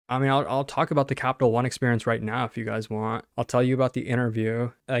I mean, I'll talk about the Capital One experience right now if you guys want. I'll tell you about the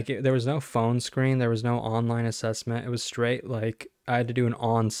interview. Like, there was no phone screen, there was no online assessment. It was straight, like, I had to do an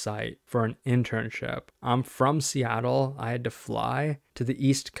on-site for an internship. I'm from Seattle. I had to fly to the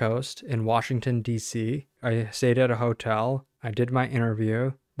East Coast in Washington, D.C. I stayed at a hotel. I did my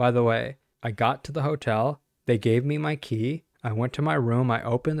interview. By the way, I got to the hotel. They gave me my key. I went to my room. I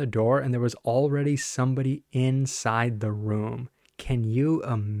opened the door, and there was already somebody inside the room. Can you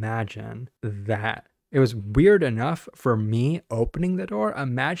imagine that? It was weird enough for me opening the door.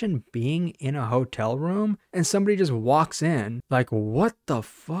 Imagine being in a hotel room and somebody just walks in. Like, what the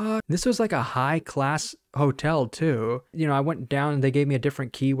fuck? This was like a high class hotel too. You know, I went down and they gave me a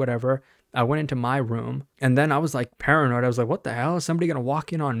different key, whatever. I went into my room and then I was like paranoid. I was like, what the hell? Is somebody gonna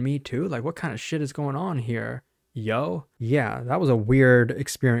walk in on me too? Like, what kind of shit is going on here? Yo, yeah, that was a weird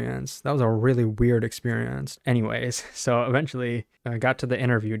experience. That was a really weird experience. Anyways, so eventually I got to the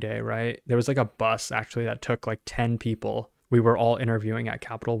interview day, right? There was like a bus actually that took like 10 people. We were all interviewing at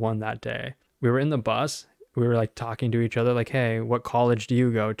Capital One that day. We were in the bus. We were like talking to each other like, hey, what college do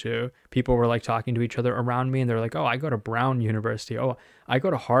you go to? People were like talking to each other around me and they're like, oh, I go to Brown University. Oh, I go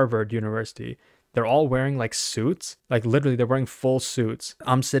to Harvard University. They're all wearing like suits. Like literally they're wearing full suits.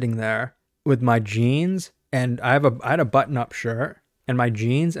 I'm sitting there with my jeans and I had a button-up shirt and my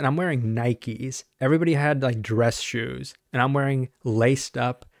jeans, and I'm wearing Nikes. Everybody had like dress shoes, and I'm wearing laced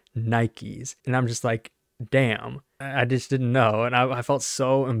up Nikes. And I'm just like, damn, I just didn't know. And I felt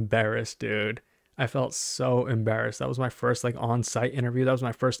so embarrassed, dude. I felt so embarrassed. That was my first like on-site interview. That was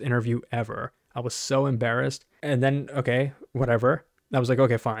my first interview ever. I was so embarrassed. And then, okay, whatever. I was like,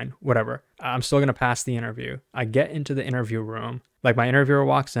 okay, fine, whatever. I'm still going to pass the interview. I get into the interview room. Like my interviewer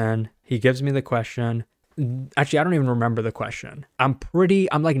walks in. He gives me the question. Actually, I don't even remember the question. I'm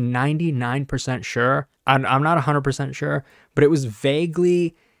like 99% sure. I'm not 100% sure, but it was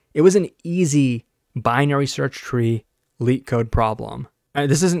an easy binary search tree leak code problem.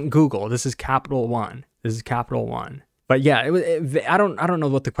 This isn't Google. This is Capital One. But yeah, I don't know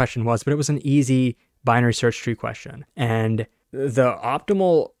what the question was, but it was an easy binary search tree question. And the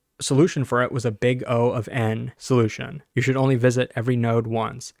optimal solution for it was a big O of N solution. You should only visit every node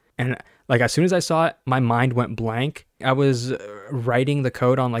once. And like, as soon as I saw it, my mind went blank. I was writing the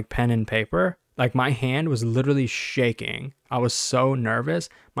code on like pen and paper. Like my hand was literally shaking. I was so nervous.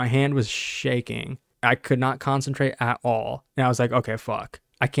 My hand was shaking. I could not concentrate at all. And I was like, okay, fuck.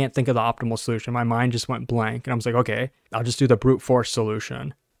 I can't think of the optimal solution. My mind just went blank. And I was like, okay, I'll just do the brute force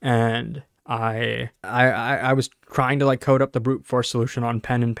solution. And I was trying to like code up the brute force solution on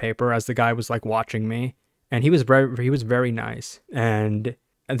pen and paper as the guy was like watching me. And he was very nice. And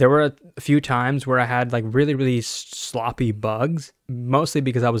there were a few times where I had like really, really sloppy bugs, mostly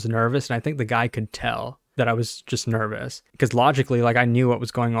because I was nervous. And I think the guy could tell that I was just nervous because logically, like I knew what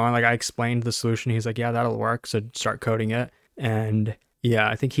was going on. Like I explained the solution. He's like, yeah, that'll work. So start coding it. And yeah,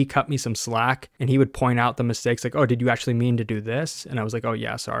 I think he cut me some slack and he would point out the mistakes like, oh, did you actually mean to do this? And I was like, oh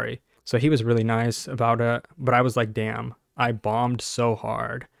yeah, sorry. So he was really nice about it. But I was like, damn, I bombed so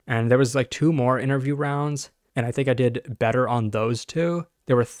hard. And there was like 2 more interview rounds. And I think I did better on those 2.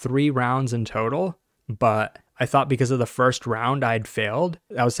 There were 3 rounds in total, but I thought because of the first round I had failed.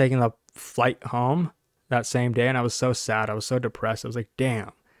 I was taking the flight home that same day and I was so sad. I was so depressed. I was like,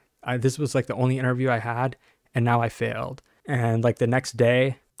 damn, this was like the only interview I had and now I failed. And like the next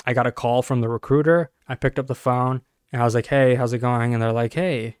day I got a call from the recruiter. I picked up the phone and I was like, hey, how's it going? And they're like,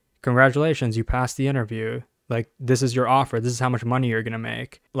 hey, congratulations, you passed the interview. Like, this is your offer. This is how much money you're going to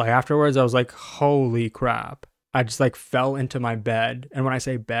make. Like afterwards, I was like, holy crap. I just like fell into my bed. And when I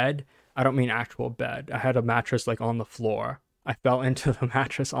say bed, I don't mean actual bed. I had a mattress like on the floor. I fell into the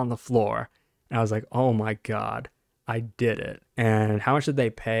mattress on the floor. And I was like, oh my God, I did it. And how much did they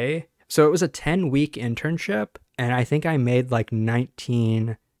pay? So it was a 10-week internship. And I think I made like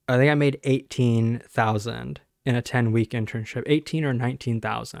 18,000 in a 10-week internship, 18 or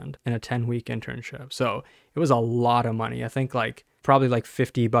 19,000 in a 10-week internship. So it was a lot of money. I think like probably like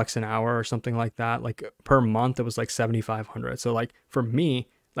 $50 an hour or something like that. Like per month, it was like 7,500. So like for me,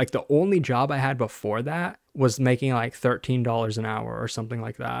 like the only job I had before that was making like $13 an hour or something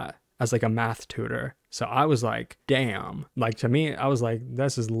like that as like a math tutor. So I was like, damn, like to me, I was like,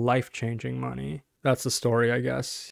 this is life-changing money. That's the story, I guess.